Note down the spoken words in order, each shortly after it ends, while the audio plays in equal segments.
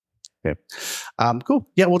Okay. Cool.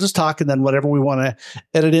 Yeah, we'll just talk, and then whatever we want to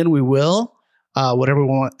edit in, we will. Whatever we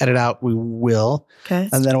want to edit out, we will. Okay.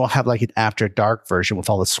 And then we'll have like an after dark version with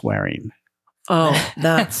all the swearing. Oh,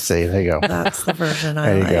 that's See, there you go. That's the version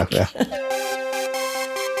I There you like. go. Yeah.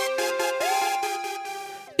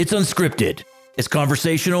 It's unscripted. It's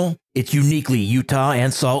conversational. It's uniquely Utah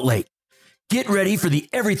and Salt Lake. Get ready for the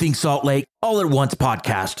Everything Salt Lake All at Once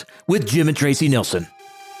podcast with Jim and Tracy Nilsson.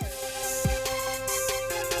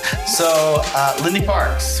 So, Lindy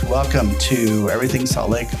Parks, welcome to Everything Salt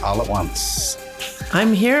Lake All at Once.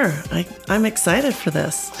 I'm here. I'm excited for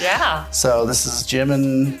this. Yeah. So, this is Jim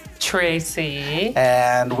and Tracy.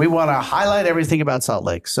 And we want to highlight everything about Salt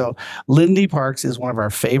Lake. So, Lindy Parks is one of our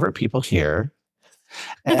favorite people here.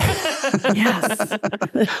 Yes.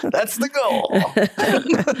 That's the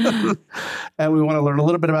goal. And we want to learn a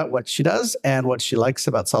little bit about what she does and what she likes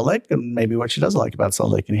about Salt Lake and maybe what she doesn't like about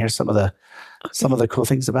Salt Lake and hear some of the cool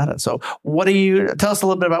things about it. So tell us a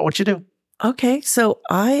little bit about what you do. Okay. So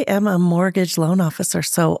I am a mortgage loan officer.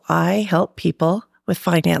 So I help people with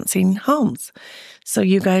financing homes. So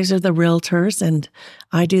you guys are the realtors and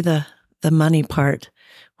I do the money part,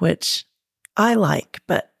 which I like,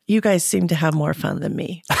 but you guys seem to have more fun than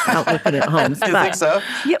me out looking at homes. You think so?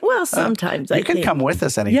 Yeah, well, sometimes you can come with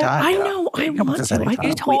us anytime. Yeah, I know. I want to.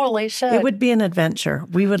 You totally should. It would be an adventure.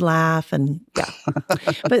 We would laugh and yeah.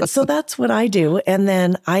 But so that's what I do. And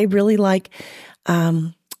then I really like,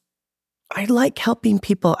 I like helping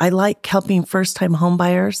people. I like helping first-time home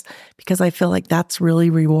buyers because I feel like that's really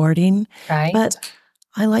rewarding. Right. But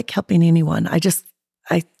I like helping anyone. I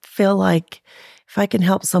feel like if I can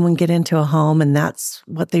help someone get into a home and that's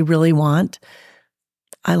what they really want,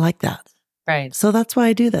 I like that. Right. So that's why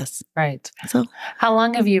I do this. Right. So how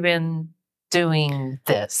long have you been doing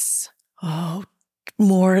this? Oh,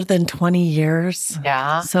 more than 20 years.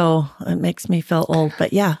 Yeah. So it makes me feel old,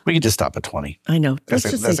 but yeah. We could just stop at 20. I know. There's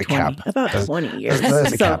Let's just a say 20. cap. About 20 years.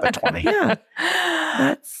 There's a cap at 20. Yeah.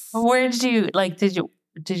 Where did you,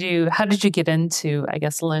 how did you get into, I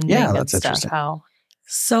guess, lending and that's stuff? interesting. How?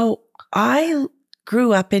 So I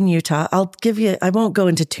grew up in Utah. I won't go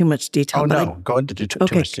into too much detail. Oh, no. Go into too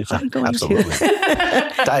much detail. I'm going Absolutely.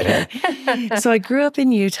 Dive in. So I grew up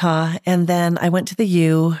in Utah, and then I went to the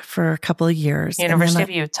U for a couple of years. University of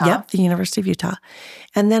Utah. Yep, the University of Utah.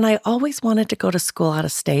 And then I always wanted to go to school out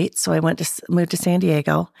of state, so I moved to San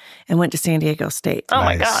Diego and went to San Diego State. Oh,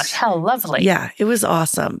 my Nice. gosh. How lovely. Yeah, it was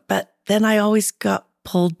awesome. But then I always got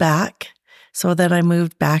pulled back, so then I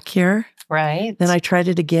moved back here. Right. Then I tried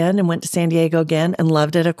it again and went to San Diego again and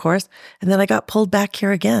loved it, of course. And then I got pulled back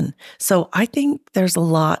here again. So I think there's a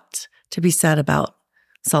lot to be said about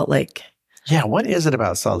Salt Lake. Yeah, what is it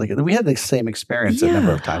about Salt Lake? We had the same experience a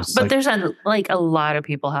number of times. But there's a lot of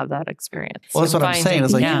people have that experience. Well, that's what I'm saying.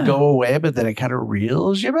 It's like you go away, but then it kind of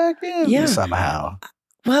reels you back in somehow.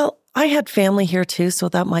 Well, I had family here too, so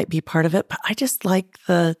that might be part of it. But I just like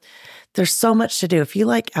there's so much to do. If you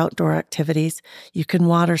like outdoor activities, you can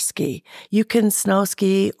water ski, you can snow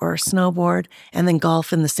ski or snowboard, and then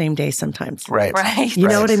golf in the same day sometimes. Right. You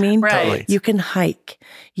know what I mean? Right. Totally. You can hike.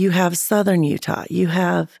 You have southern Utah.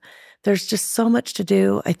 There's just so much to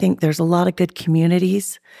do. I think there's a lot of good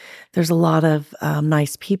communities. There's a lot of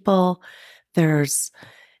nice people.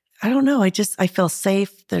 I don't know. I feel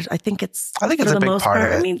safe. I think it's a big part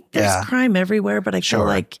of it. I mean, there's crime everywhere, but I feel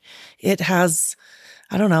like it has,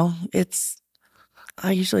 I don't know.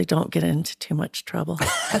 I usually don't get into too much trouble.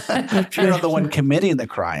 You're the one committing the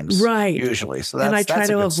crimes. Right. Usually. So and I try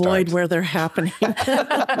to avoid start. where they're happening.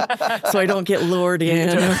 So I don't get lured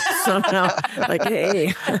in or somehow like,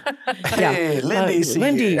 hey. Hey,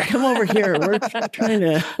 Lindy, come over here. We're trying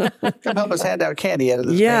to. Come help us hand out candy out of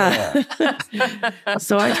this Yeah.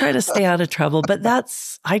 So I try to stay out of trouble. But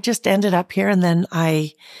I just ended up here and then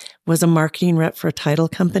I was a marketing rep for a title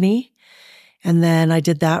company. And then I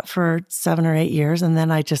did that for 7 or 8 years. And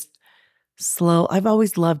then I just I've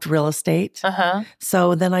always loved real estate. Uh-huh.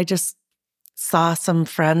 So then I just saw some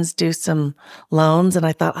friends do some loans and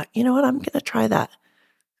I thought, you know what, I'm going to try that.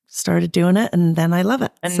 Started doing it and then I love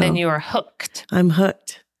it. And then you are hooked. I'm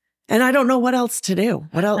hooked. And I don't know what else to do.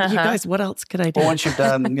 What else, you guys, what else could I do? Well, once you've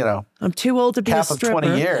done, I'm too old to be a cap stripper. of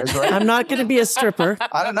 20 years, right? I'm not going to be a stripper.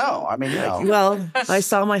 I don't know. I mean, Well, I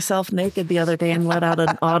saw myself naked the other day and let out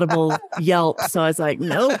an audible yelp. So I was like,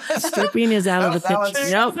 nope, stripping is out of the picture.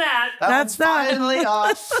 Nope. That's that. Finally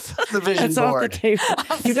off the vision That's board. off the table.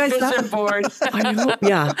 You guys, Vision board. I know,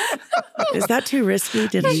 yeah. Is that too risky?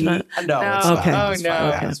 Did it not? No, it's Okay. fine. It's Oh, fine. no.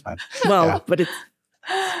 Yeah, it's fine. Well, Yeah. but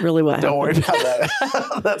Really what Don't worry happened. about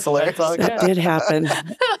that. That's hilarious. That did happen.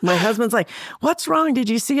 My husband's like, "What's wrong? Did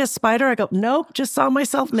you see a spider?" I go, "Nope, just saw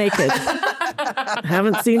myself naked."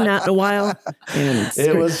 Haven't seen that in a while. And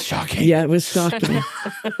It was shocking. Yeah, it was shocking.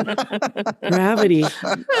 Gravity.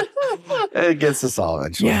 It gets us all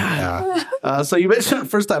eventually. Yeah. So you mentioned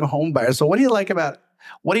first-time home buyer. So what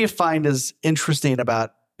do you find is interesting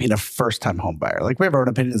about being a first-time home buyer? Like, we have our own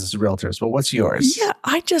opinions as realtors, but what's yours? Yeah,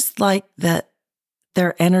 I just like that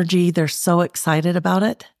their energy, they're so excited about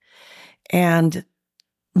it and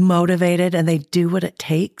motivated, and they do what it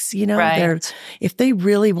takes. Right. If they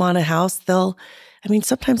really want a house,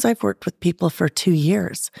 sometimes I've worked with people for 2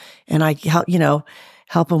 years, and I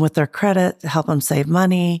help them with their credit, help them save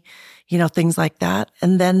money, things like that.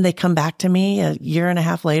 And then they come back to me a year and a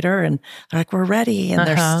half later and they're like, "We're ready." And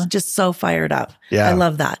they're just so fired up. Yeah. I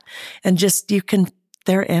love that. And just,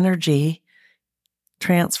 their energy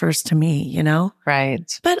transfers to me,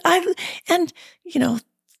 Right. But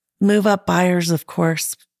move up buyers, of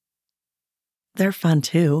course, they're fun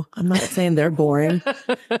too. I'm not saying they're boring.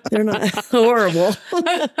 They're not horrible.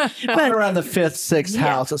 But around the fifth, sixth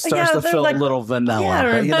house, it starts to feel a little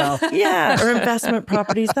vanilla. Yeah, or investment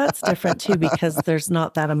properties. That's different too, because there's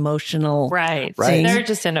not that emotional. Right. thing. They're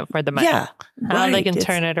just in it for the money. Yeah. How they right. can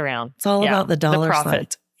turn it around. It's all about the dollar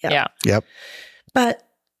profit. sign. Yeah. Yep. But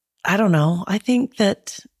I don't know. I think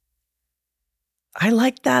that I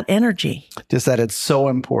like that energy. Just that it's so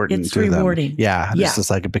important It's to rewarding. them. Yeah. It's just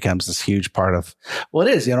like it becomes this huge part of, well,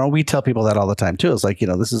 it is, we tell people that all the time too. It's like,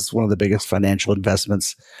 this is one of the biggest financial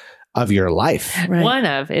investments of your life.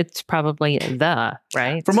 Right. It's probably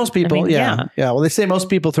right? For most people, yeah. Yeah. Well, they say most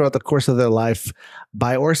people throughout the course of their life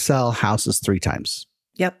buy or sell houses 3 times.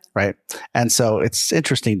 Yep. Right. And so it's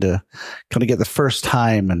interesting to kind of get the first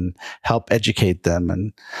time and help educate them.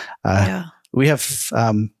 And we have,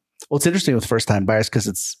 well, it's interesting with first time buyers because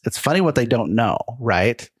it's funny what they don't know.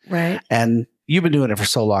 Right. Right. And you've been doing it for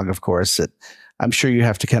so long, of course, that I'm sure you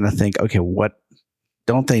have to kind of think, okay, what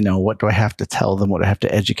don't they know? What do I have to tell them? What do I have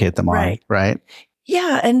to educate them on? Right.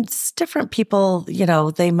 Yeah. And different people,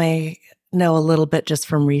 they may know a little bit just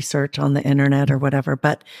from research on the internet or whatever,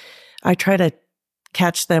 but I try to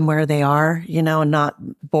catch them where they are, and not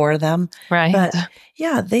bore them. Right. But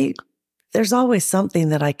yeah, there's always something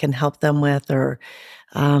that I can help them with or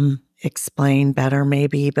explain better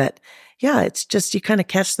maybe. But yeah, it's just, you kind of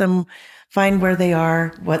catch them, find where they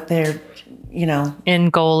are, what their,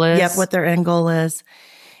 end goal is. Yep, what their end goal is.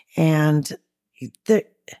 And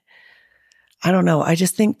I don't know. I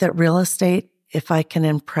just think that real estate, if I can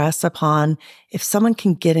impress upon, if someone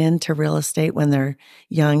can get into real estate when they're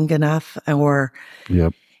young enough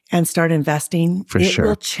and start investing, it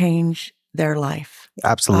will change their life.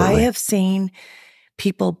 Absolutely. I have seen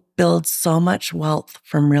people build so much wealth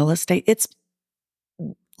from real estate. It's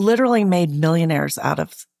literally made millionaires out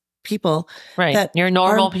of people. Right. That You're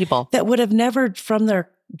normal people. That would have never, from their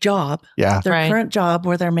job, their current job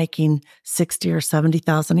where they're making 60 or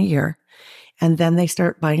 70,000 a year. And then they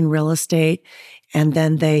start buying real estate, and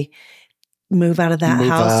then they move out of that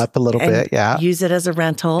house, up a little bit, use it as a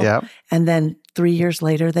rental. Yeah. And then 3 years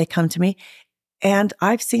later, they come to me, and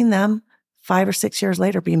I've seen them 5 or 6 years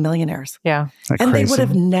later be millionaires. Yeah. And they would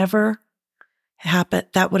have never happened.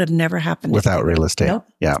 That would have never happened without real estate. Nope.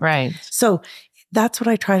 Yeah. Right. So that's what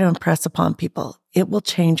I try to impress upon people. It will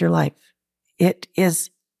change your life. It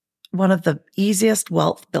is one of the easiest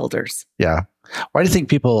wealth builders. Yeah. Why do you think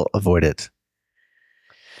people avoid it?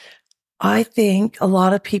 I think a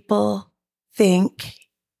lot of people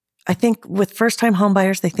I think with first-time home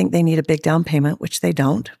buyers, they think they need a big down payment, which they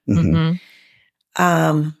don't.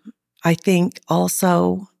 Mm-hmm. I think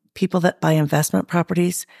also people that buy investment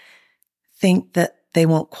properties think that they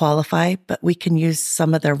won't qualify, but we can use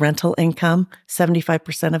some of their rental income,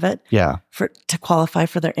 75% of it, to qualify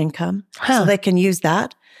for their income. So they can use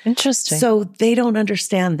that. Interesting. So they don't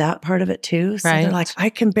understand that part of it too. So they're like, I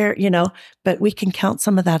can bear, but we can count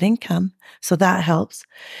some of that income. So that helps.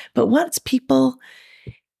 But once people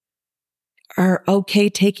are okay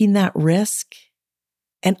taking that risk,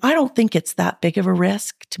 and I don't think it's that big of a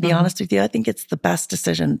risk, to be honest with you. I think it's the best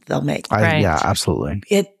decision they'll make. Yeah, absolutely.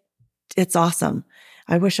 It's awesome.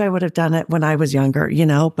 I wish I would have done it when I was younger,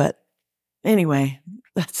 but anyway,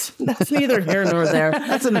 that's neither here nor there.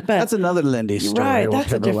 That's another Lindy story. Right.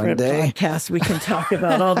 That's a different podcast. We can talk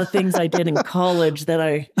about all the things I did in college that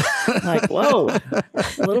I like, whoa, a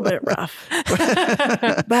little bit rough.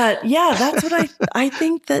 But yeah, that's what I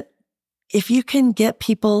think that if you can get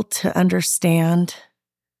people to understand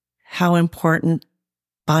how important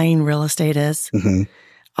buying real estate is,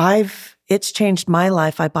 it's changed my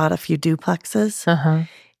life. I bought a few duplexes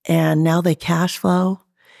and now they cash flow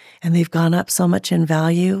and they've gone up so much in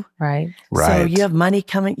value. Right. So you have money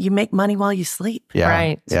coming, you make money while you sleep. Yeah.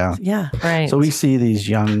 Right. Yeah. Yeah. Right. So we see these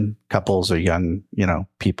young couples or young,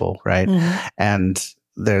 people, right? Mhm. And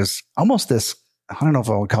there's almost this, I don't know if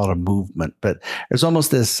I would call it a movement, but there's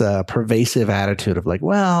almost this pervasive attitude of like,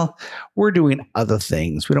 well, we're doing other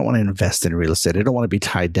things. We don't want to invest in real estate. I don't want to be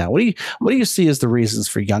tied down. What do you see as the reasons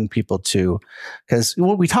for young people to, because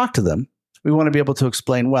when we talk to them, we want to be able to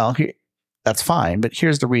explain, well, here, that's fine, but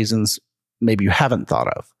here's the reasons maybe you haven't thought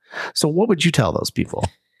of. So what would you tell those people?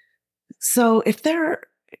 So if they're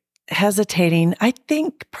hesitating, I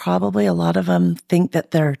think probably a lot of them think that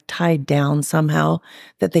they're tied down somehow,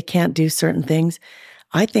 that they can't do certain things.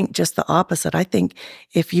 I think just the opposite. I think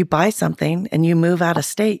if you buy something and you move out of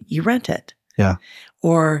state, you rent it. Yeah.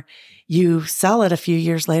 Or you sell it a few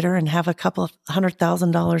years later and have a couple of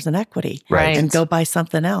 $100,000 in equity. Right. And go buy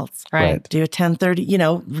something else. Right. Do a 1030,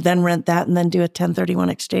 then rent that and then do a 1031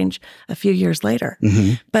 exchange a few years later.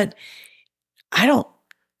 Mm-hmm. But I don't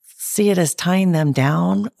see it as tying them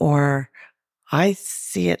down, or I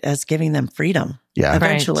see it as giving them freedom. Yeah.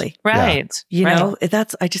 Eventually. Right.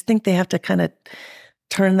 I just think they have to kind of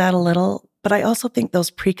turn that a little. But I also think those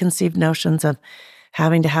preconceived notions of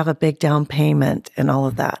having to have a big down payment and all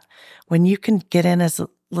of that, when you can get in as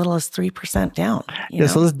little as 3% down. Yeah,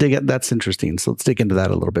 so let's dig it. That's interesting. So let's dig into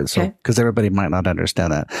that a little bit. So, because everybody might not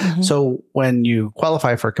understand that. Mm-hmm. So when you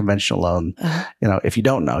qualify for a conventional loan, if you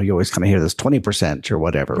don't know, you always kind of hear this 20% or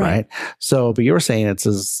whatever, right? So, but you were saying it's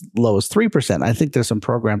as low as 3%. I think there's some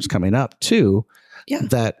programs coming up too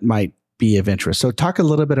that might be of interest. So talk a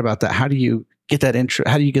little bit about that. How do you get that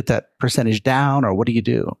How do you get that percentage down, or what do you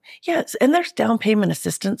do? Yes. And there's down payment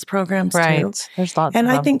assistance programs Right. too. There's lots And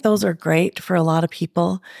of I them. think those are great for a lot of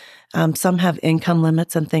people. Some have income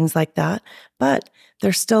limits and things like that, but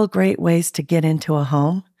there's still great ways to get into a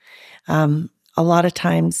home. A lot of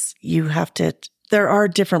times there are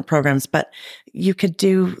different programs, but you could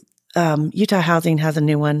do, Utah Housing has a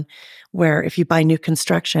new one where if you buy new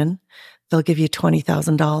construction, they'll give you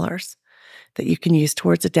 $20,000 that you can use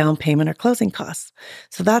towards a down payment or closing costs.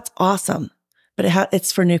 So that's awesome. But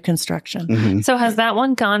it's for new construction. Mm-hmm. So has that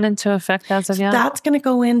one gone into effect as of yet? That's going to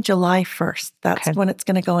go in July 1st. That's when it's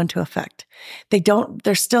going to go into effect.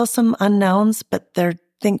 There's still some unknowns, but they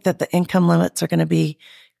think that the income limits are going to be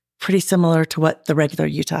pretty similar to what the regular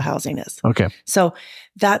Utah Housing is. Okay. So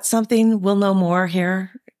that's something we'll know more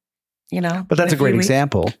here, But that's a great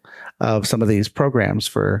example of some of these programs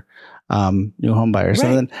for new home buyers.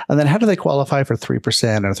 Right. And then how do they qualify for 3% or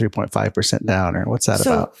 3.5% down, or what's that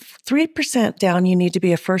about? 3% down, you need to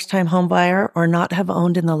be a first-time home buyer or not have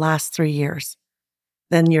owned in the last 3 years.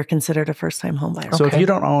 Then you're considered a first-time home buyer. So if you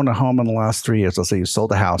don't own a home in the last 3 years, let's say you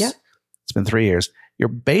sold a house, it's been 3 years, you're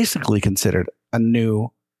basically considered a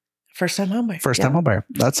new first-time home buyer. First-time home buyer.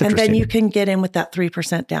 That's interesting. And then you can get in with that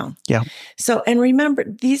 3% down. Yeah. So, and remember,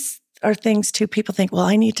 these are things too, people think, well,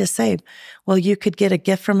 I need to save. Well, you could get a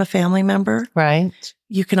gift from a family member. Right.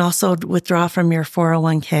 You can also withdraw from your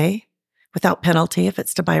 401k without penalty if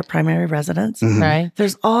it's to buy a primary residence. Mm-hmm. Right.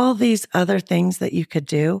 There's all these other things that you could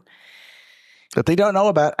do. But they don't know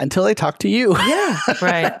about until they talk to you. Yeah.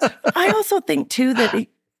 Right. I also think too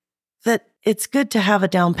that it's good to have a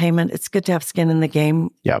down payment. It's good to have skin in the game.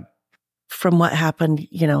 Yeah. From what happened,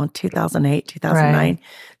 in 2008, 2009, Right.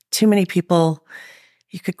 Too many people,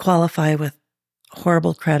 you could qualify with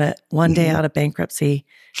horrible credit, one day out of bankruptcy,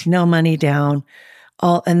 no money down,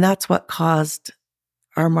 and that's what caused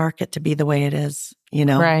our market to be the way it is,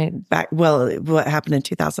 Right. what happened in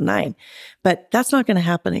 2009. But that's not going to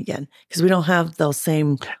happen again because we don't have those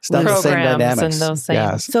same It's not the same programs dynamics. and those same.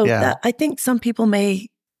 Yes. So Yeah. I think some people may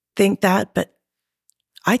think that, but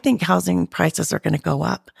I think housing prices are going to go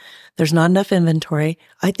up. There's not enough inventory.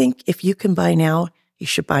 I think if you can buy now, you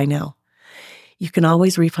should buy now. You can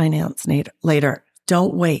always refinance later.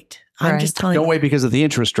 Don't wait. I'm just telling you. Don't wait because of the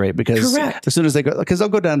interest rate, because Correct. as soon as they go, because they'll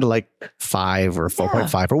go down to like 5 or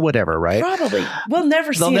 4.5 or whatever, right? Probably. We'll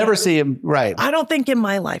never see They'll it. never see him, right? I don't think in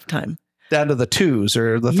my lifetime. Down to the 2s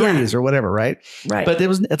or the 3s or whatever, right? Right. But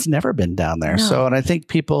it's never been down there. No. So, and I think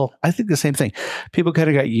the same thing. People kind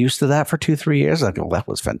of got used to that for 2-3 years. Like, well, that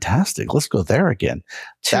was fantastic. Let's go there again.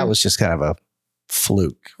 That was just kind of a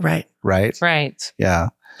fluke, Right. right? Right. Yeah.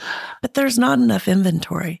 But there's not enough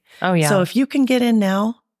inventory. Oh, yeah. So if you can get in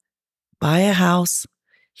now, buy a house,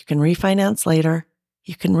 you can refinance later.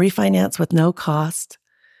 You can refinance with no cost.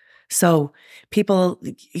 So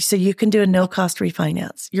you can do a no cost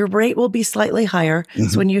refinance. Your rate will be slightly higher.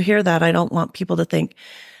 So when you hear that, I don't want people to think,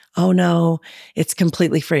 oh no, it's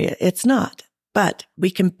completely free. It's not. but we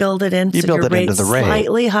can build it in. You so build your it into rate's the rate.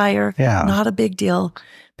 slightly higher. Yeah. Not a big deal.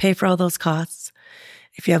 Pay for all those costs.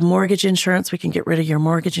 If you have mortgage insurance, we can get rid of your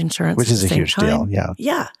mortgage insurance. Which at is the a same huge time. deal. Yeah.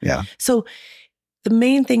 Yeah. Yeah. So the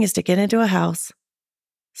main thing is to get into a house,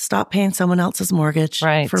 stop paying someone else's mortgage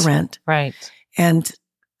for rent. Right. And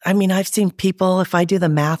I mean, I've seen people, if I do the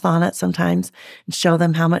math on it sometimes and show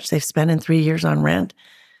them how much they've spent in 3 years on rent.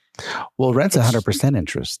 Well, rent's 100%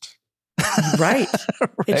 interest. Right.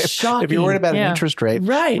 It's shocking. If you're worried about an interest rate,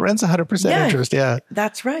 rent's 100% interest. Yeah.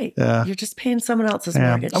 That's right. Yeah. You're just paying someone else's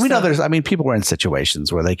mortgage. And we know people are in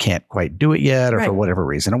situations where they can't quite do it yet or for whatever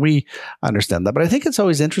reason. And we understand that. But I think it's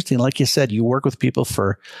always interesting. Like you said, you work with people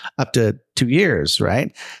for up to 2 years,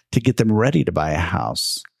 right? To get them ready to buy a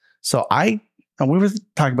house. So and we were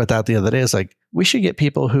talking about that the other day. It's like, we should get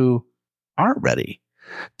people who aren't ready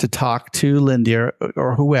to talk to Lindy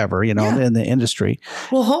or whoever, in the industry.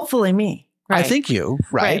 Well, hopefully me. I think you,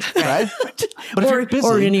 right? But if you're busy,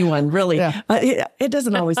 or anyone, really. Yeah. It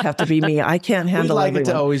doesn't always have to be me. I can't handle We'd like everyone.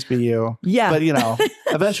 it to always be you. Yeah. But,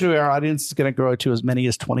 eventually our audience is going to grow to as many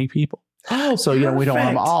as 20 people. Oh, so, we don't want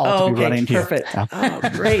them all to be running to you. Perfect. Oh,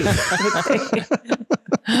 great.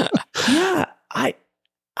 Yeah.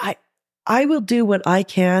 I will do what I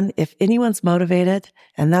can. If anyone's motivated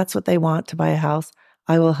and that's what they want to buy a house,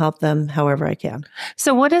 I will help them however I can.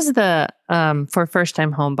 So what is the, for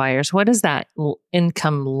first-time home buyers, what is that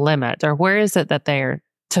income limit, or where is it that they're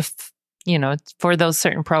for those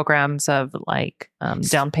certain programs of like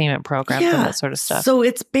down payment programs and that sort of stuff? So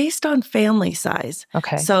it's based on family size.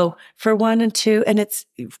 Okay. So for 1 and 2, and it's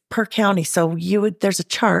per county. So there's a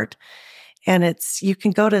chart, and you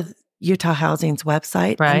can go to Utah Housing's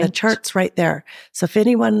website, and the chart's right there. So if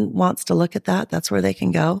anyone wants to look at that, that's where they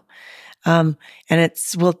can go. And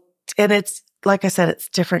it's like I said, it's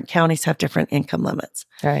different counties have different income limits.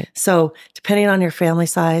 Right. So depending on your family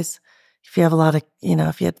size, if you have a lot of,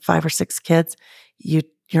 if you had 5 or 6 kids,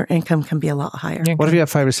 your income can be a lot higher. What if you have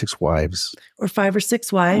 5 or 6 wives? Or 5 or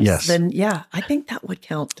 6 wives? Yes. Then I think that would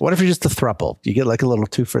count. What if you're just a throuple? You get like a little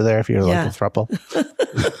twofer there if you're like a throuple.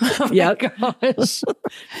 Yeah, gosh,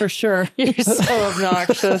 for sure. You're so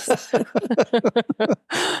obnoxious.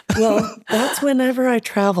 Well, that's whenever I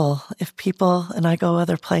travel. If people and I go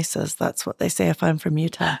other places, that's what they say if I'm from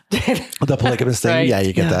Utah. The polygamous thing? Yeah,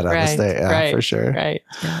 you get that on the state. Yeah, for sure. Right.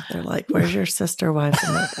 Yeah, they're like, where's your sister wives?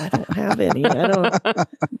 I'm like, I don't have any.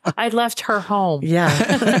 I left her home.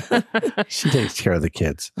 Yeah. She takes care of the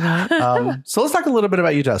kids. So let's talk a little bit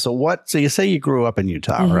about Utah. So you say you grew up in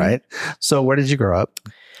Utah, right? So where did you grow up?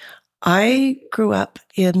 I grew up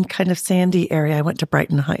in kind of sandy area. I went to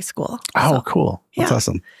Brighton High School. Oh, cool. That's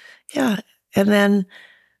awesome. Yeah. And then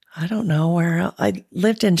I don't know where else. I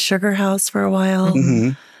lived in Sugar House for a while.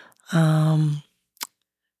 Mm-hmm.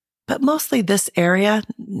 But mostly this area,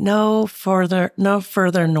 no further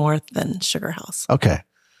north than Sugar House. Okay.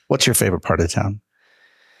 What's your favorite part of town?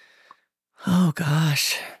 Oh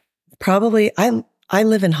gosh. Probably I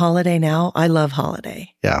live in Holiday now. I love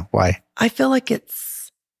Holiday. Yeah. Why? I feel like it's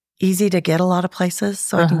easy to get a lot of places,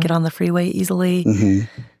 so I can get on the freeway easily. Mm-hmm.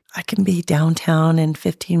 I can be downtown in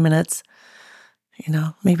 15 minutes,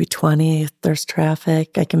 maybe 20 if there's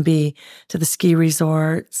traffic. I can be to the ski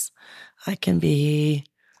resorts. I can be...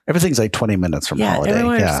 Everything's like 20 minutes from Holiday.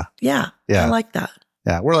 Yeah. I like that.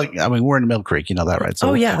 Yeah. We're in Mill Creek, you know that, right?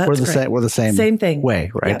 So that's we're the same thing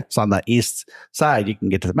way, right? Yeah. So on the east side, you can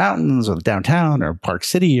get to the mountains or the downtown or Park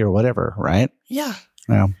City or whatever, right? Yeah.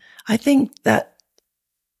 Yeah. I think that,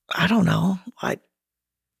 I don't know.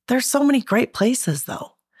 There's so many great places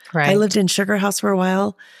though. Right. I lived in Sugar House for a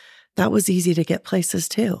while. That was easy to get places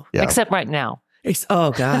too. Yeah. Except right now.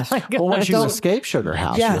 Oh gosh. Well, once you escape Sugar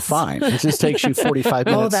House, you're fine. It just takes you 45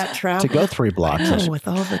 minutes that traffic. to go 3 blocks. With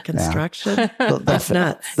all the construction. Yeah. That's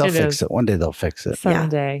nuts. They'll fix it. One day they'll fix it.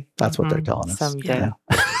 Someday. That's what they're telling us. Someday.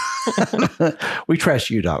 Yeah. We trash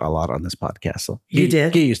UDOT a lot on this podcast. So you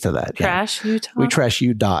did? Get used to that. Trash Utah? We trash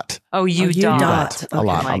UDOT. Oh, UDOT. A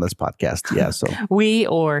lot on this podcast. Yeah. So we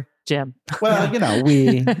or Jim. Well,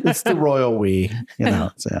 we. It's the royal we.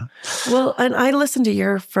 So, yeah. Well, and I listened to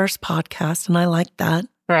your first podcast, and I liked that.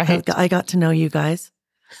 Right. I got to know you guys.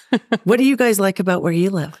 What do you guys like about where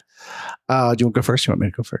you live? Do you want to go first? You want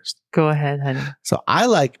me to go first? Go ahead, honey. So I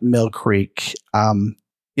like Mill Creek.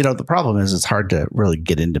 The problem is it's hard to really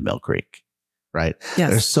get into Mill Creek, right?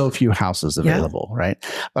 Yes. There's so few houses available, right?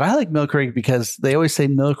 But I like Mill Creek because they always say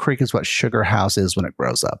Mill Creek is what Sugar House is when it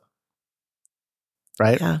grows up,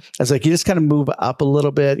 right? Yeah. It's like you just kind of move up a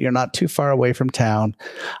little bit. You're not too far away from town.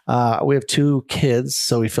 We have 2 kids,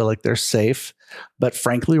 so we feel like they're safe. But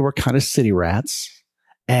frankly, we're kind of city rats.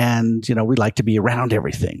 And, we like to be around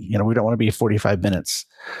everything. We don't want to be 45 minutes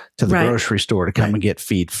to the grocery store to come and get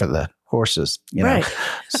feed for the horses, Right.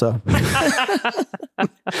 So,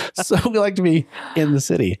 so we like to be in the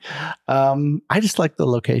city. I just like the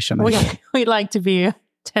location. We like to be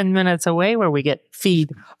 10 minutes away where we get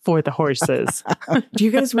feed for the horses. Do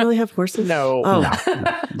you guys really have horses? No. Oh,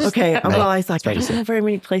 No. okay. Well, I was like, I don't know very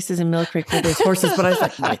many places in Mill Creek where there's horses, but I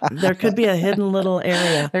was like, there could be a hidden little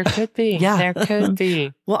area. There could be. Yeah. There could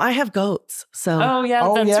be. Well, I have goats. So,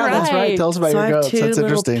 That's right. Tell us about so your I have goats. 2 That's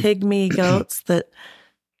little interesting. pygmy goats that,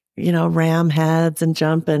 ram heads and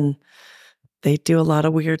jump, and they do a lot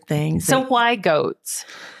of weird things. So why goats?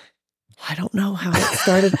 I don't know how it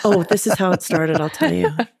started. Oh, this is how it started. I'll tell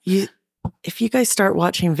you. If you guys start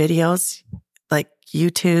watching videos like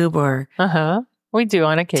YouTube or We do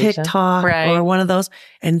on occasion. TikTok or one of those,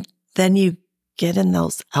 and then you get in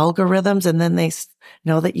those algorithms, and then they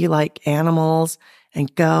know that you like animals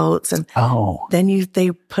and goats, and then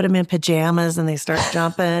they put them in pajamas and they start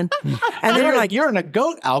jumping, and then you're like, you're in a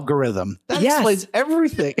goat algorithm. That explains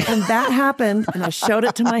everything. And that happened, and I showed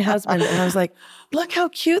it to my husband, and I was like, look how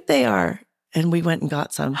cute they are. And we went and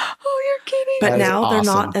got some. Oh, you're kidding. But That is now they're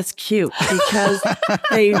awesome. not as cute because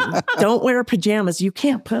they don't wear pajamas. You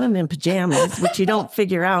can't put them in pajamas, which you don't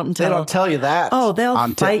figure out until They don't tell you that. Oh, they'll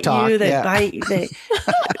on fight TikTok. you. They Yeah. bite.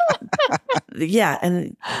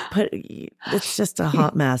 And it's just a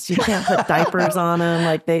hot mess. You can't put diapers on them.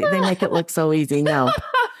 Like they make it look so easy. No.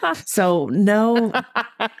 So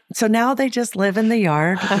now they just live in the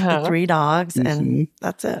yard with the 3 dogs, and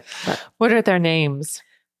that's it. But What are their names?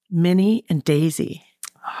 Minnie and Daisy.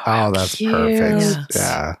 Oh, that's Cute. perfect.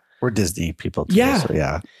 Yeah. We're Disney people too. Yeah. So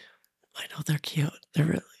yeah. I know they're cute. They're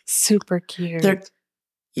really. Super cute.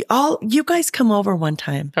 You guys come over one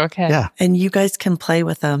time, okay. Yeah. and you guys can play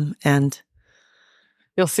with them, and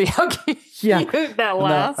You'll see how cute that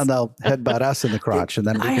lasts. And they'll headbutt us in the crotch. And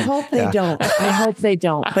then I hope they don't. I hope they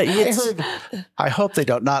don't. But I hope they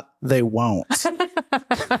don't. Not they won't.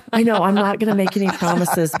 I know I'm not going to make any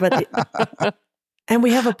promises, but and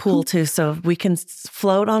we have a pool too, so we can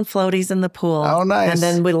float on floaties in the pool. Oh, nice. And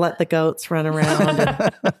then we let the goats run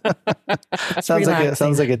around. Sounds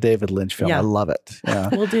like a David Lynch film. Yeah. I love it. Yeah.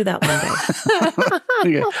 We'll do that one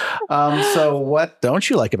day. Okay. So what don't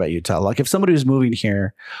you like about Utah? Like if somebody was moving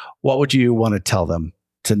here, what would you want to tell them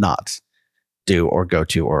to not do or go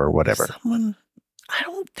to or whatever? I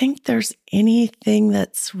don't think there's anything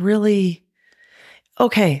that's really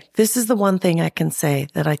okay. This is the one thing I can say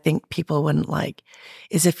that I think people wouldn't like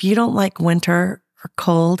is if you don't like winter or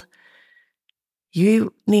cold,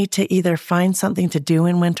 you need to either find something to do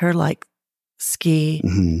in winter, like ski,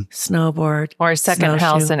 snowboard, Or a second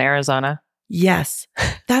house in Arizona. Yes.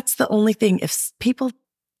 That's the only thing. If people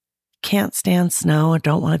can't stand snow or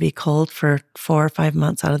don't want to be cold for 4 or 5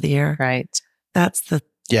 months out of the year, Right. that's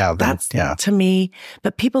to me.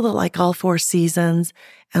 But people that like all 4 seasons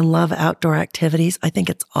and love outdoor activities, I think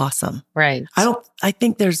it's awesome. Right. I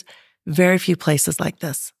think there's very few places like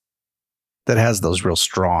this. That has those real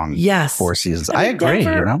strong Yes. 4 seasons. I I mean, agree.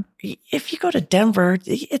 Denver, if you go to Denver,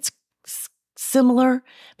 it's similar,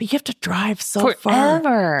 but you have to drive so far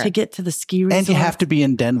Forever. to get to the ski resort. And you have to be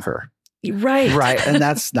in Denver. Right. Right. And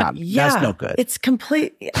that's not, that's no good. It's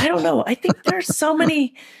complete. I don't know. I think there's so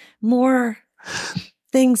many more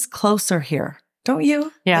things closer here. Don't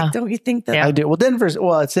you? Yeah. Like, don't you think that? Yeah. I do.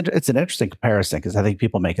 Well, it's an interesting comparison because I think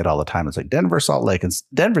people make it all the time. It's like Denver, Salt Lake, and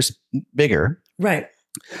Denver's bigger. Right.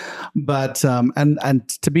 But, and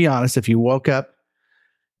to be honest, if you woke up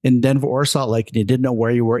in Denver or Salt Lake and you didn't know where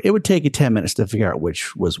you were, it would take you 10 minutes to figure out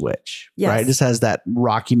which was which. Yes. Right. It just has that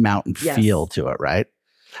Rocky Mountain Yes. feel to it. Right.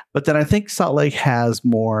 But then I think Salt Lake has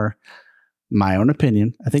more, my own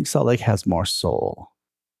opinion, I think Salt Lake has more soul.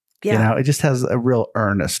 Yeah. It just has a real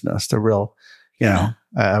earnestness, a real,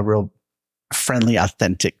 a real friendly,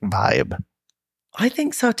 authentic vibe. I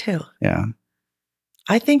think so too. Yeah.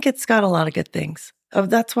 I think it's got a lot of good things.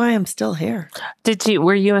 That's why I'm still here.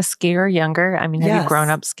 Were you a skier younger? I mean, have you Yes. grown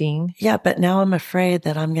up skiing? Yeah. But now I'm afraid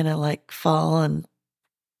that I'm going to fall and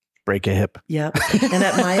Break a hip. yep. And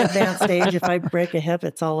at my advanced age, if I break a hip,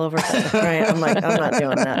 it's all over. Right. I'm not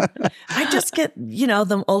doing that. I just get,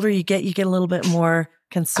 the older you get a little bit more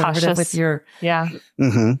conservative Cautious. with your Yeah.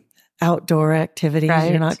 Mm-hmm. outdoor activities.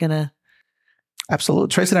 Right. You're not going to. Absolutely.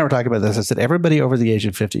 Tracy and I were talking about this. I said, everybody over the age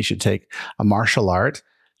of 50 should take a martial art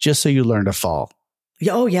just so you learn to fall.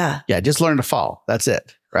 Oh, yeah. Yeah. Just learn to fall. That's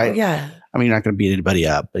it. Right. Oh, yeah. I mean, you're not going to beat anybody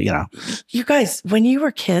up, but You guys, when you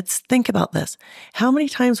were kids, think about this. How many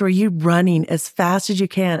times were you running as fast as you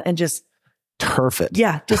can and just turf it.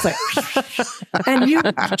 Yeah, just like, and you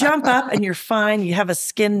jump up and you're fine. You have a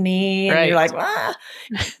skinned knee and you're like,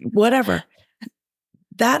 whatever.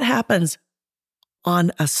 That happens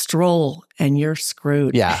on a stroll and you're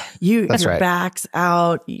screwed. Yeah, your right. back's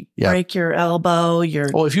out, you break your elbow.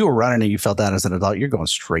 Well, if you were running and you felt that as an adult, you're going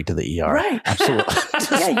straight to the ER. Right. Absolutely.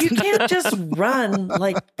 Yeah, you can't just run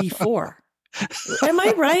like before. Am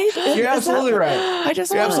I right? You're absolutely right. I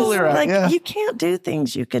just You're absolutely right. Like, you can't do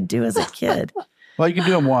things you could do as a kid. Well, you can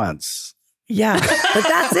do them once. Yeah, but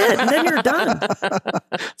that's it. And then you're done.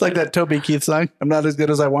 It's like that Toby Keith song. I'm not as good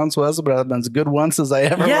as I once was, but I'm as good once as I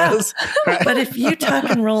ever was. Right? But if you tuck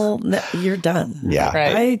and roll, you're done. Yeah.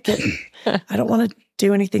 Right. I don't want to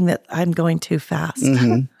do anything that I'm going too fast.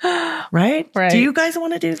 Right? Right. Do you guys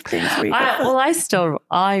want to do things where you go fast?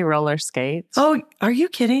 I roller skate. Oh, are you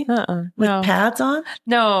kidding? With pads on?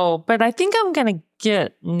 No, but I think I'm going to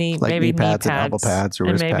get knee pads and elbow pads or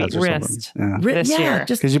wrist pads or wrist something. this year.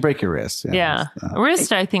 Because you break your wrist. Yeah.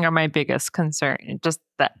 Wrist, I think, are my biggest concern. Just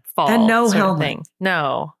that fall. And no sort helmet. of thing.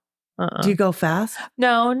 No. Do you go fast?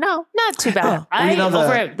 No, not too bad.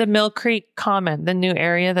 Over at the Mill Creek Common, the new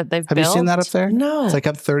area that they've built. Have you seen that up there? No. It's like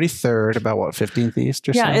up 33rd, about 15th East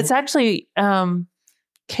or something? Yeah, it's actually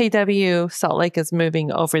KW Salt Lake is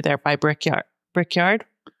moving over there by Brickyard,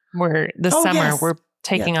 where this summer we're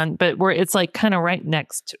taking on, but it's like kind of right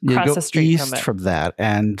next across the street east from that,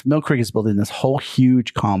 and Mill Creek is building this whole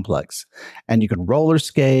huge complex, and you can roller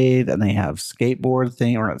skate, and they have skateboard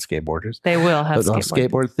thing, or not skateboarders. They will have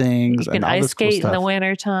skateboard things. You can and all ice this cool skate in stuff. the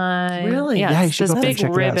wintertime. Really? Yeah, you it's should this go big check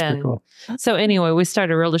it out. It's pretty ribbon. cool. So anyway, we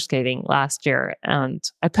started roller skating last year, and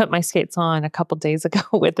I put my skates on a couple days ago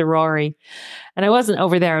with the Rory, and I wasn't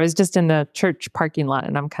over there. I was just in the church parking lot,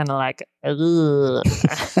 and I'm kind of like, ugh.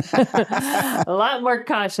 A lot more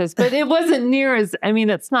cautious, but it wasn't near as,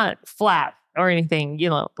 it's not flat or anything,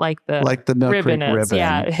 like the Mill ribbon Creek is. ribbon.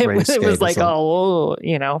 Yeah, it was like, Well,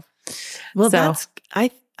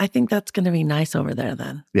 I think that's going to be nice over there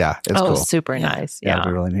then. Yeah, it's cool. Super nice. Yeah, Yeah. it'll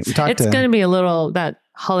be really neat. It's going to be a little, that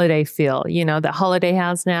holiday feel, that Holiday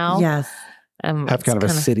has now. Yes. Have kind of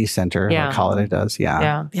a city center like Holiday does.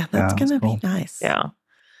 Yeah. Yeah, that's going to be nice. Yeah.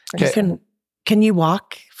 Okay. Can you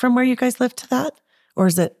walk from where you guys live to that? Or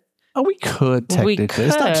is it? Oh, we could technically.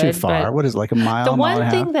 It's not too far. What is it, like a mile? The mile one and a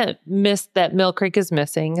half? thing that Mill Creek is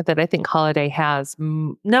missing that I think Holiday has,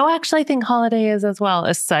 no, actually I think Holiday is as well,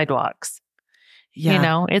 is sidewalks.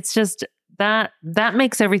 Yeah. It's just that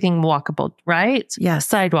makes everything walkable, right? Yeah.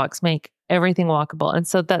 Sidewalks make everything walkable. And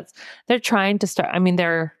so they're trying to start,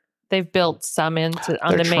 they've built some on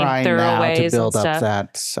the main thoroughways to build and up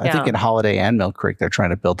stuff. that. I think in Holiday and Mill Creek, they're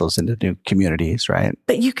trying to build those into new communities, right?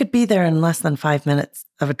 But you could be there in less than 5 minutes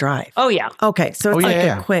of a drive. Oh, yeah. Okay. So it's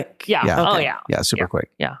a quick. Yeah. Yeah. Oh, Okay. yeah. Yeah, super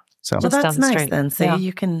quick. Yeah. So Well, that's down the nice street. then. So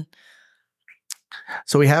you can.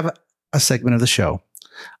 So we have a segment of the show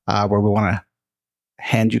where we want to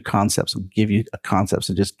hand you concepts and give you concepts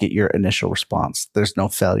and just get your initial response. There's no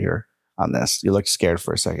failure on this. You look scared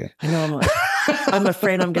for a second. I know. I'm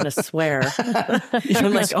afraid I'm going to swear.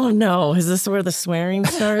 I'm like, oh no, is this where the swearing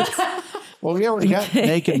starts? Well, we already got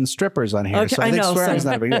naked and strippers on here, Okay, so I think swearing's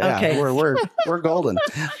not a big deal. Okay. Yeah, we're golden.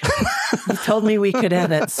 You told me we could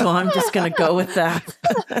edit, so I'm just going to go with that.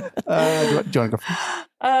 Do you want to go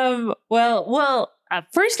first? Well,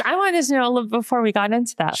 first I wanted to know a little before we got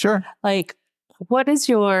into that. Sure. Like, what is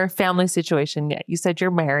your family situation? You said you're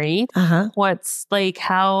married. What's like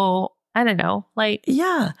how, I don't know, like.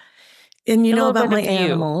 Yeah. And you know about my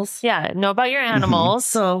animals. Yeah. Know about your animals.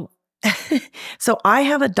 So I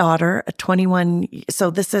have a daughter, a 21. So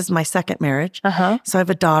this is my second marriage. So I have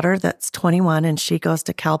a daughter that's 21 and she goes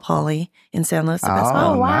to Cal Poly in San Luis Obispo.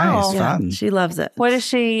 Oh, wow. Nice. Yeah, Fun. she loves it. What is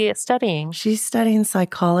she studying? She's studying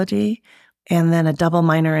psychology and then a double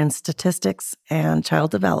minor in statistics and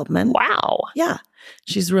child development. Wow. Yeah.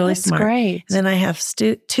 She's really That's smart. Great. Then I have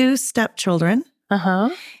two stepchildren.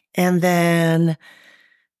 And then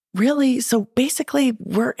really, so basically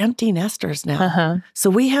we're empty nesters now.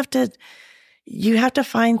 So you have to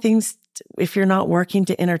find things if you're not working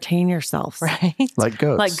to entertain yourself. Right. Like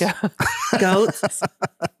goats. Goats.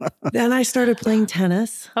 Then I started playing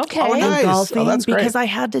tennis. Okay. Oh, And nice. golfing That's great. because I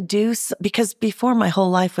had to because before my whole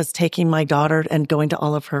life was taking my daughter and going to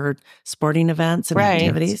all of her sporting events and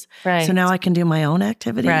activities. Right. So now I can do my own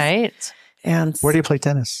activities. Right. And Where do you play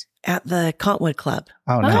tennis? at the Contwood Club.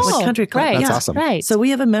 Oh, nice. Contwood Country Club. Right. That's awesome. Right. So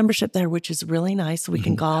we have a membership there, which is really nice. So we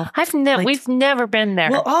can golf. We've never been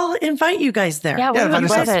there. Well, I'll invite you guys there. Yeah, we would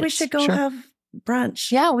love it. We should go have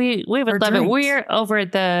brunch. Yeah, we would Or love it. drinks. We're over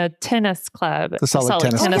at the tennis club. The Salt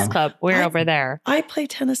Lake Tennis Club. We're over there. I play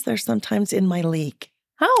tennis there sometimes in my league.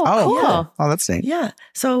 Oh, cool. Yeah. Oh, that's neat. Yeah.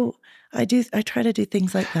 So I try to do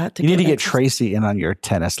things like that. You need to get exercise. Tracy in on your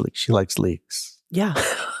tennis league. She likes leagues. Yeah.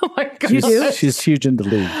 Oh my God. You do? She's huge into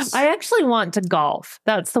leagues. I actually want to golf.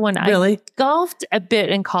 That's the one. Really? I golfed a bit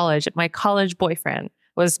in college. My college boyfriend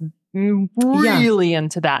was really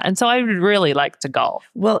into that. And so I would really like to golf.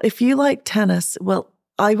 Well, if you like tennis, well,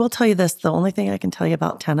 I will tell you this. The only thing I can tell you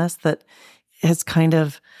about tennis that is kind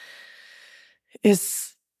of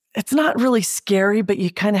it's not really scary, but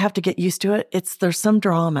you kind of have to get used to it. There's some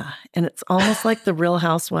drama, and it's almost like the Real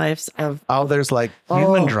Housewives of. Oh, there's like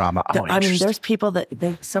human drama. Oh, I mean, there's people that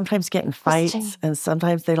they sometimes get in fights, and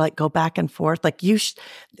sometimes they like go back and forth. Like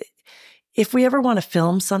if we ever want to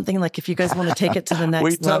film something, like if you guys want to take it to the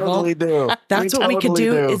next level, totally do. That's what we could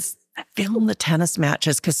do is film the tennis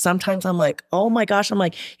matches. Because sometimes I'm like, oh my gosh, I'm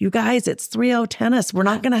like, you guys, it's 3-0 tennis. We're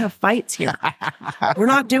not going to have fights here. We're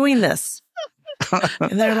not doing this.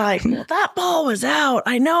 And they're like, well, that ball was out.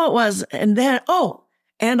 I know it was. And then,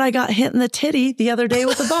 and I got hit in the titty the other day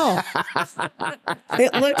with the ball.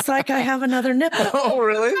 It looks like I have another nipple. Oh,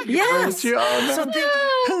 really? Yes.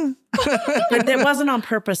 But it wasn't on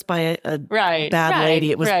purpose by a bad lady.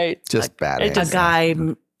 It was just bad. A guy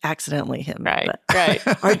accidentally hit me. Right.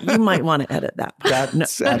 Or you might want to edit that part.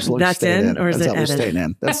 That's absolutely that's staying in, or is that's it edited? Staying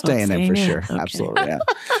in. That's staying in for sure. Okay. Absolutely. Yeah.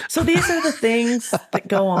 So these are the things that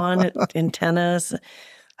go on in tennis.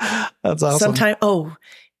 That's awesome. Sometimes,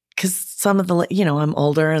 because some of the, I'm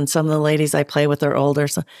older, and some of the ladies I play with are older.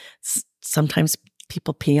 So sometimes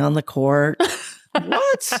people pee on the court.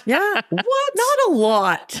 What? Yeah. What? Not a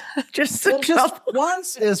lot. Just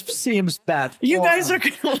once seems bad. You guys are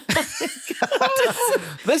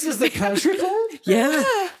This is the country club? Yeah.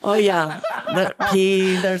 Oh yeah. The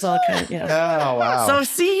pee. There's all kinds. Yeah. Oh wow. So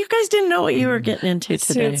see, you guys didn't know what you were getting into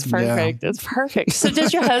today. It's perfect. Yeah. It's perfect. So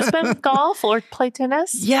does your husband golf or play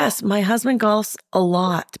tennis? Yes, my husband golfs a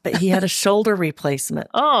lot, but he had a shoulder replacement.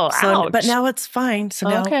 Ouch. But now it's fine. So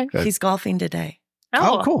now he's golfing today.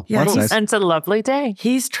 Oh, cool. Yeah, That's nice. And it's a lovely day.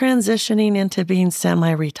 He's transitioning into being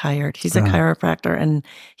semi-retired. He's a chiropractor, and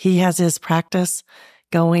he has his practice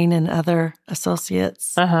going and other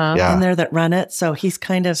associates in there that run it. So he's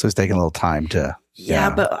kind of... So he's taking a little time to...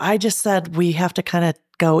 Yeah, but I just said we have to kind of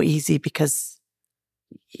go easy because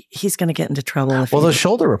he's going to get into trouble. Well, those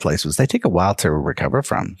shoulder replacements, they take a while to recover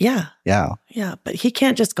from. Yeah. Yeah. Yeah, but he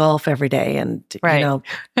can't just golf every day. And, I'm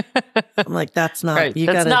like, that's not... Right.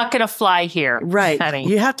 That's not going to fly here. Right. Honey.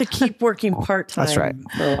 You have to keep working part-time That's right.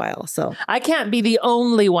 for a while. So I can't be the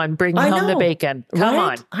only one bringing home the bacon. Come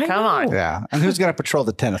on. Yeah. And who's going to patrol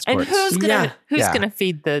the tennis courts? And who's going to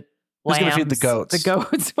feed the Who's going lambs? to feed the goats? The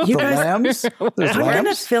goats. The lambs? There's I'm going to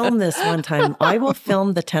lambs? film this one time. I will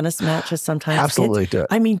film the tennis matches sometimes. Absolutely do it.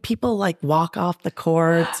 I mean, people like walk off the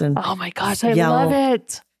courts and oh my gosh, I love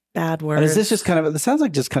it. Bad words. And is this just kind of, this sounds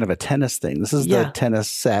like just kind of a tennis thing. This is the tennis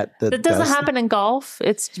set. That doesn't happen in golf.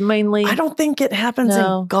 It's mainly. I don't think it happens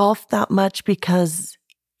in golf that much because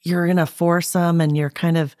you're in a foursome and you're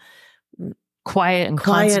kind of quiet and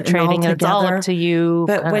concentrating. And it's all up to you.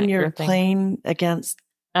 But when you're playing against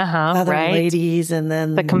other ladies and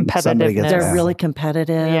then the competitiveness, they're really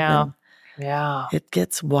competitive. Yeah. It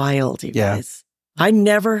gets wild, you guys. I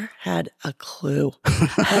never had a clue.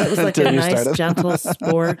 It was like a nice, gentle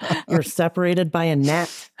sport. You're separated by a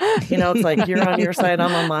net. It's like you're on your side,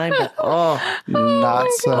 I'm on mine. But not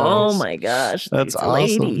so. Oh my gosh. That's awesome.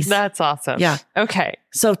 Ladies. That's awesome. Yeah. Okay.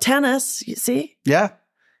 So tennis, you see? Yeah.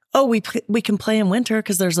 Oh, we can play in winter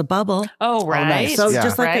because there's a bubble. Oh, right. Nice. So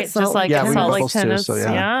just like Salt Lake tennis. Too,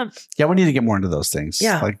 so yeah, we need to get more into those things.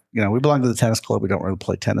 Yeah. Like, we belong to the tennis club. We don't really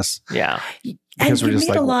play tennis. Yeah. And you meet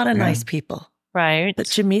a lot of nice people. Right.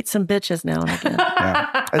 But you meet some bitches now and again.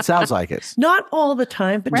 Yeah. It sounds like it. Not all the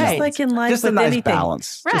time, but just like in life just with a nice anything.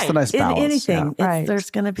 Balance. Right. Just a nice balance. In anything. Yeah.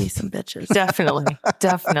 There's going to be some bitches. Definitely.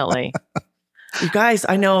 You guys,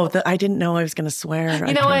 I know that I didn't know I was going to swear.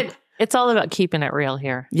 You know what? It's all about keeping it real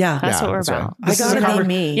here. Yeah. That's what we're about. Right. I got to be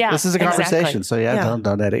me. Yeah. This is a conversation. So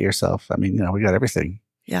don't edit yourself. I mean, we got everything.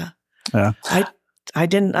 Yeah. Yeah.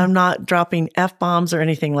 I'm not dropping F-bombs or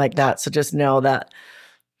anything like that. So just know that.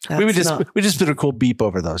 We just did a cool beep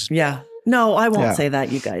over those. Yeah. No, I won't say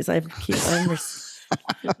that, you guys. I'm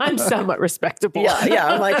somewhat respectable. Yeah.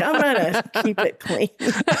 I'm like, I'm going to keep it clean.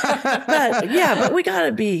 but we got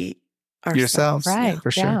to be yourselves. Right. For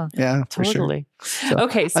sure. Yeah, for totally. Sure. So,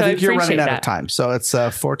 okay. So I think you're running out that. of time. So it's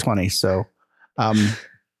 4:20. So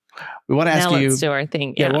we want to ask you. Let's do our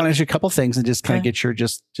thing. Yeah. We want to ask you a couple things and just kind of get your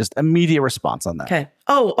just immediate response on that. Okay.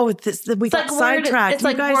 We got sidetracked. It's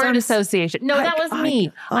like word association. No, that was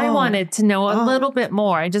me. I wanted to know a little bit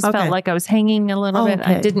more. I just felt like I was hanging a little bit.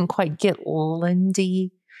 I didn't quite get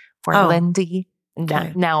Lindy for Lindy.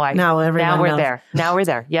 Okay. Now everyone we're knows. there. Now we're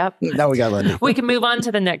there. Yep. Now we got Lindy. We can move on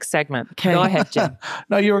to the next segment. Okay. Go ahead, Jim.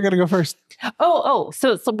 No, you were going to go first. So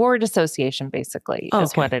it's a word association, basically,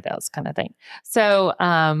 is Okay. what it is, kind of thing. So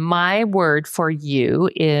my word for you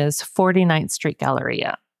is 49th Street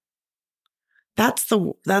Galleria. That's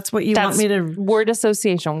what you want me to. Word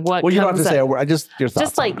association. What? Well, you don't have to comes say up? a word. Just your thoughts.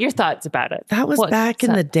 Just like your thoughts about it. That was What- back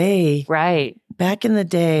in the day. Right. Back in the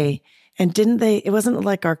day. And didn't they? It wasn't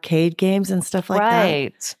like arcade games and stuff like that.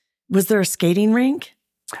 Right. Was there a skating rink?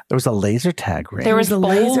 there was a laser tag ring. There was a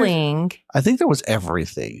laser- bowling. I think there was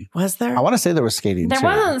everything. Was there? I want to say there was skating There too.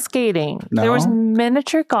 wasn't skating. No? There was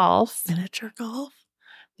miniature golf. Miniature golf?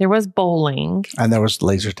 There was bowling And there was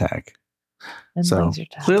laser tag. and So laser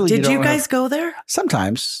tag. clearly, Did you don't guys have- go there?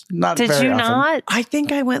 Sometimes, not Did very you often. not? I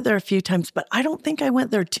think I went there a few times, but I don't think I went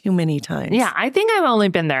there too many times. Yeah, I think I've only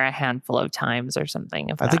been there a handful of times or something.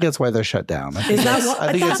 I think that's why they're shut down. I think Is that that's- what?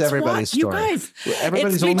 I think it's that's everybody's what, you story. guys,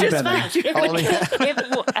 Everybody's we only just been there. fact checked. Only-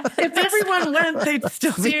 if everyone went, they'd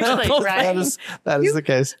still be Seriously, open. right? that is the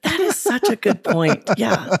case. That is such a good point.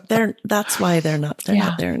 Yeah, that's why they're not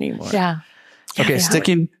there anymore. Yeah. Okay,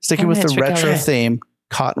 sticking with the Miniature retro gallery. theme,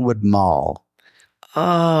 Cottonwood Mall.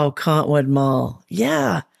 Oh, Cottonwood Mall.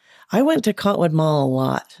 Yeah, I went to Cottonwood Mall a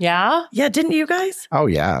lot. Yeah. Yeah, didn't you guys? Oh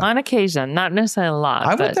yeah, On occasion, not necessarily a lot. I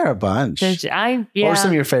went but there a bunch. Did you? What were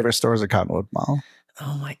some of your favorite stores at Cottonwood Mall?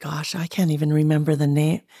 Oh my gosh, I can't even remember the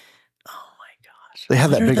name. Oh my gosh, They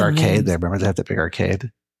had What that are big the arcade names? there. Remember they had that big arcade?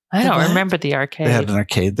 I don't What? remember the arcade. They had an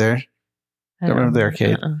arcade there. I don't remember the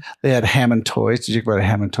arcade. They had Hammond Toys. Did you go to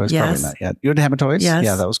Hammond Toys? Yes. Probably not yet. You went to Hammond Toys? Yes.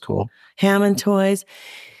 Yeah, that was cool. Hammond Toys.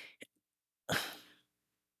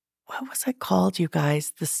 What was it called, you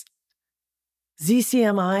guys? This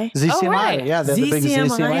ZCMI. ZCMI. right. Yeah, the big ZCMI.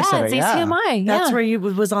 ZCMI Yeah, center. Yeah. ZCMI. That's Yeah. where you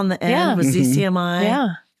was on the end. Yeah. Was Mhm. ZCMI. Yeah.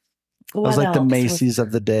 It was like the Macy's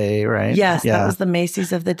of the day, right? Yes, Yeah. that was the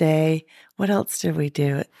Macy's of the day. What else did we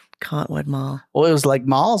do at Cottonwood Mall? Well, it was like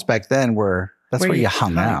malls back then that's where you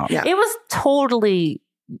hung out. Yeah. It was totally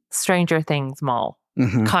Stranger Things Mall.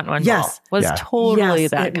 Mhm. Cottonwood Yes. Mall was Yeah. totally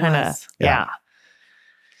Yes, that it kind of. was. Yeah.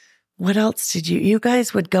 What else did you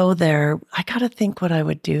guys would go there? I got to think what I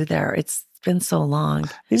would do there. It's been so long.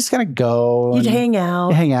 You just gotta go. You'd and hang out,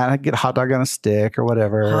 hang out, get a hot dog on a stick or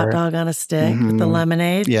whatever. hot dog on a stick with the Mhm.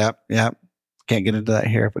 lemonade. Yep. Can't get into that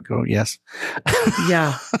here, but go, yes.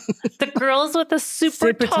 Yeah. The girls with the super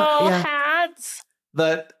Super tall, tall yeah. hats.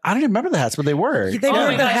 I don't even remember the hats, but they were. They Oh were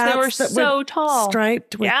my the gosh, they were hats that so tall.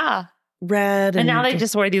 striped with Yeah. red. And now they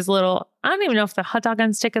just wear these little, I don't even know if the hot dog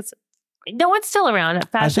on stick is, no, it's still around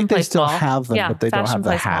at Fashion I think they Place still Mall. have them, Yeah, but they don't Fashion have the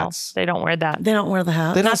Place Mall. hats. They don't wear that. They don't wear the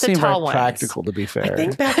hats. They don't Not the seem very tall ones. practical, to be fair. I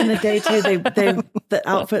think back in the day too, the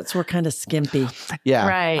outfits were kind of skimpy. yeah.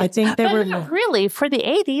 Right. I think they But were really, for the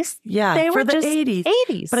 80s, yeah they for were the just 80s.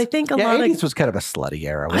 80s. But I think a Yeah, lot 80s of was kind of a slutty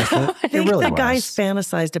era, wasn't it? I think it really the guys was.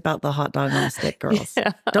 fantasized about the hot dog on a stick girls.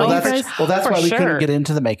 Yeah. Don't Well, you that's, guys? well, that's For why we sure. couldn't get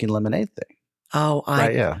into the making lemonade thing. Oh,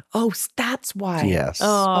 Right? Yeah. That's why. Yes.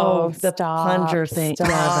 Oh, the stop, plunger thing.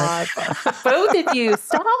 Yeah, Stop. Both of you,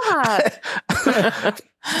 stop.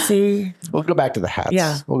 See, We'll go back to the hats.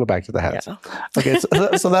 Yeah. We'll go back to the hats. Yeah. Okay.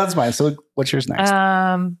 So that's mine. So what's yours next?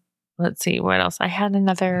 Let's see what else. I had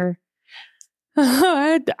another.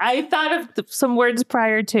 I thought of some words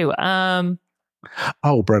prior to.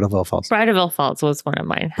 Bridalveil Falls. Bridalveil Falls was one of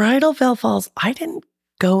mine. Bridalveil Falls. I didn't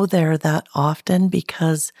go there that often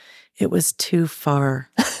because it was too far.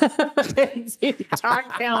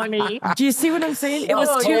 Talk County. Do you see what I'm saying? It was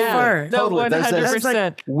Oh, too yeah. far. No, Totally. There's this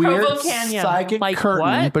 100%. Weird Provo Canyon. psychic Like curtain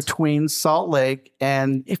what? between Salt Lake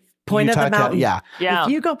and Point Utah of the mountain. Yeah. Yeah.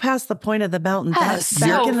 If you go past the point of the mountain, That's that's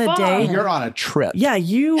back so in the far. day. You're on a trip. Yeah,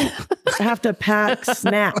 you have to pack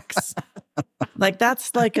snacks. Like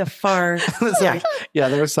that's like a far. Yeah, Yeah,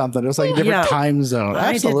 there was something. It was like a different Yeah. time zone.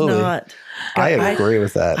 Absolutely. I did not. I agree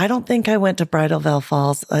with that. I don't think I went to Bridalveil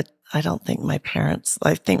Falls. I don't think my parents.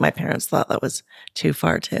 I think my parents thought that was too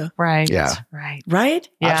far too. Right. Yeah. Right. Right?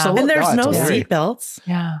 Yeah. Absolutely. And there's I no totally agree. seatbelts.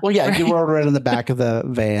 Yeah. Well, yeah, you were right in the back of the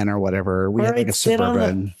van or whatever. We Or had like I'd a sit on the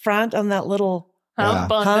Suburban. front on that little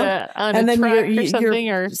Hump on, Hump. on and a then truck you're, or something.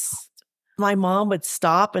 you're, Or my mom would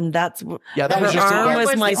stop, and that's Yeah, that her was your arm seatbelt.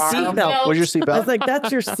 was my the arm seatbelt. belt. Was your I seatbelt? was like,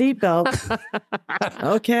 "That's your seatbelt."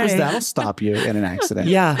 Okay. Because that'll stop you in an accident.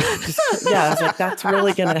 Yeah, I was like, "That's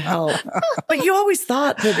really going to help." But you always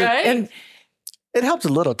thought that, Right? and It helps a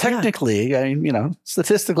little. Technically, I mean,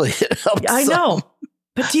 statistically, it helps. I some. know.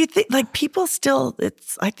 But do you think like people still?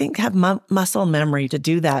 I think have muscle memory to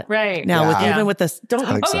do that Right. now. With Yeah. even with this, don't I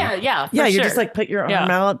you? think Oh, so. yeah. Yeah. Yeah, for you sure. just like put your Yeah.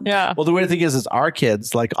 arm out. Yeah. Well, the weird thing is our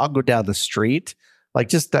kids, like, I'll go down the street like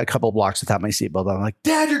just a couple blocks without my seatbelt on. I'm like,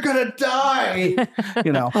 Dad, you're gonna die.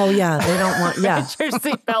 You know. Oh yeah, they don't want. Yeah, Put your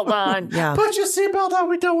seatbelt on. yeah, Put your seatbelt on.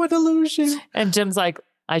 We don't want to lose you. And Jim's like,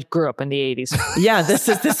 I grew up in the 80s. yeah. This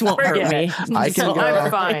won't hurt Forget me. it. I can So go. I'm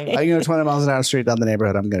fine. I can go 20 miles an hour straight down the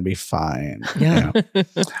neighborhood. I'm gonna be fine. Yeah. You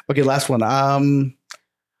know? Okay, last one.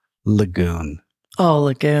 Lagoon. Oh,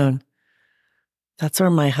 Lagoon. That's where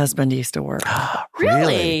my husband used to work.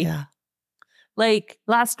 Really? Yeah. Like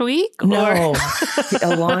last week? No,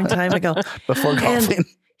 a long time ago. Before golfing.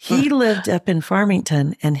 He lived up in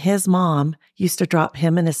Farmington, and his mom used to drop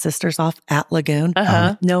him and his sisters off at Lagoon.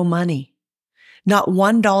 Uh-huh. No money, not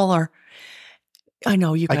 $1. I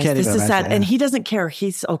know you I guys. can't This even is sad, imagine, and yeah. he doesn't care.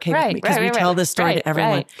 He's okay with Right, me because right, we right, tell this story right, to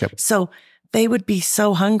everyone. right. Okay. So they would be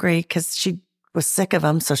so hungry because she was sick of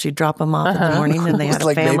them, so she'd drop them off in the Uh-huh. morning, and they It's had a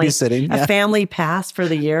like family babysitting. a Yeah. family pass for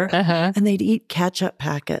the year, Uh-huh. and they'd eat ketchup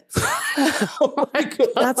packets. Oh my God.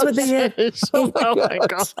 That's what they did. Oh my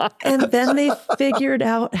God. And then they figured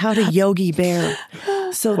out how to Yogi Bear.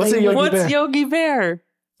 So What's a they Yogi would, Bear? What's Yogi Bear?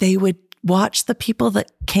 they would watch the people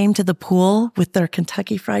that came to the pool with their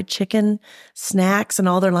Kentucky Fried Chicken snacks and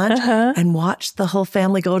all their lunch Uh-huh. and watch the whole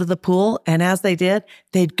family go to the pool. And as they did,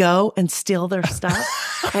 they'd go and steal their stuff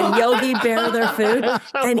and Yogi Bear their food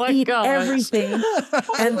and my eat gosh. everything.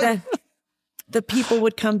 And then the people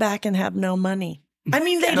would come back and have no money. I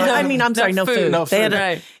mean, they. No, I mean, I'm no sorry, no food. food. No They had food.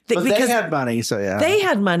 Right. But because they had money, so yeah. they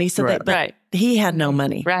had money, so Right. but Right. he had no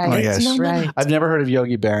money. Right. Oh my gosh. No money. Right. I've never heard of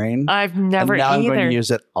Yogi Bearing. I've never and now I'm going either. to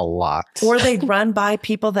use it a lot. Or they'd run by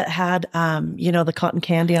people that had, the cotton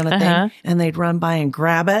candy on a Uh-huh. thing, and they'd run by and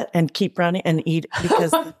grab it and keep running and eat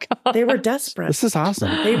because they were desperate. This is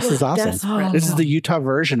awesome. They This were is awesome. desperate. This is the Utah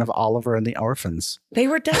version of Oliver and the Orphans. They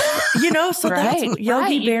were desperate, so that's Right,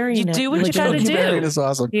 Yogi right. Bearing. You it. do what you Like, gotta Yogi do. Bearing is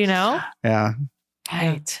awesome. You know? Yeah.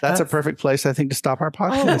 Right. That's a perfect place, I think, to stop our Oh,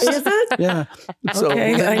 podcast. is it? Yeah. So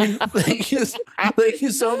Okay, thank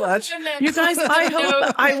you so much. You guys,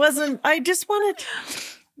 I just wanted,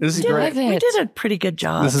 This is Yeah, great. it. we did a pretty good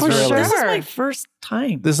job. This is For really- sure. This is Sure. my first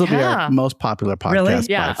time. This will be Yeah. our most popular podcast Really?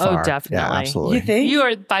 Yeah. by Oh, far. definitely. Yeah, absolutely. You think? You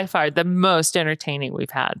are by far the most entertaining we've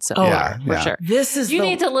had so Oh, far, for yeah. sure. This is You the,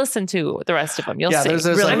 need to listen to the rest of them. You'll Yeah, see. there's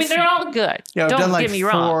Really? I mean, they're all good. Yeah, I've Don't done like get me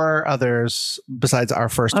wrong. 4 others besides our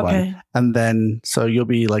first Okay. one. And then, so you'll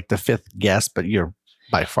be like the 5th guest, but you're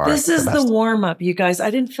by far This is the best. warm up, you guys.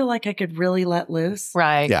 I didn't feel like I could really let loose.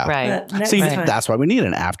 Right. Yeah. Right. But next See, time, that's why we need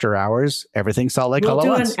an after hours, everything Salt Lake we'll all at do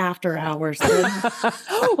once. an after hours.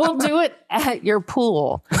 We'll do it at your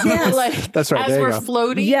pool. Yes. Like, That's right. as There you we're go.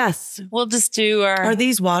 floating, Yes. we'll just do our. Are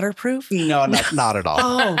these waterproof? No, not at all.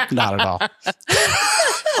 Oh, Not at all.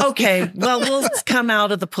 okay. Well, we'll come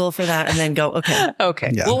out of the pool for that and then go, okay.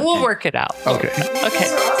 okay. Yeah. Well, we'll work it out. Okay.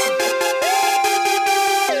 Okay.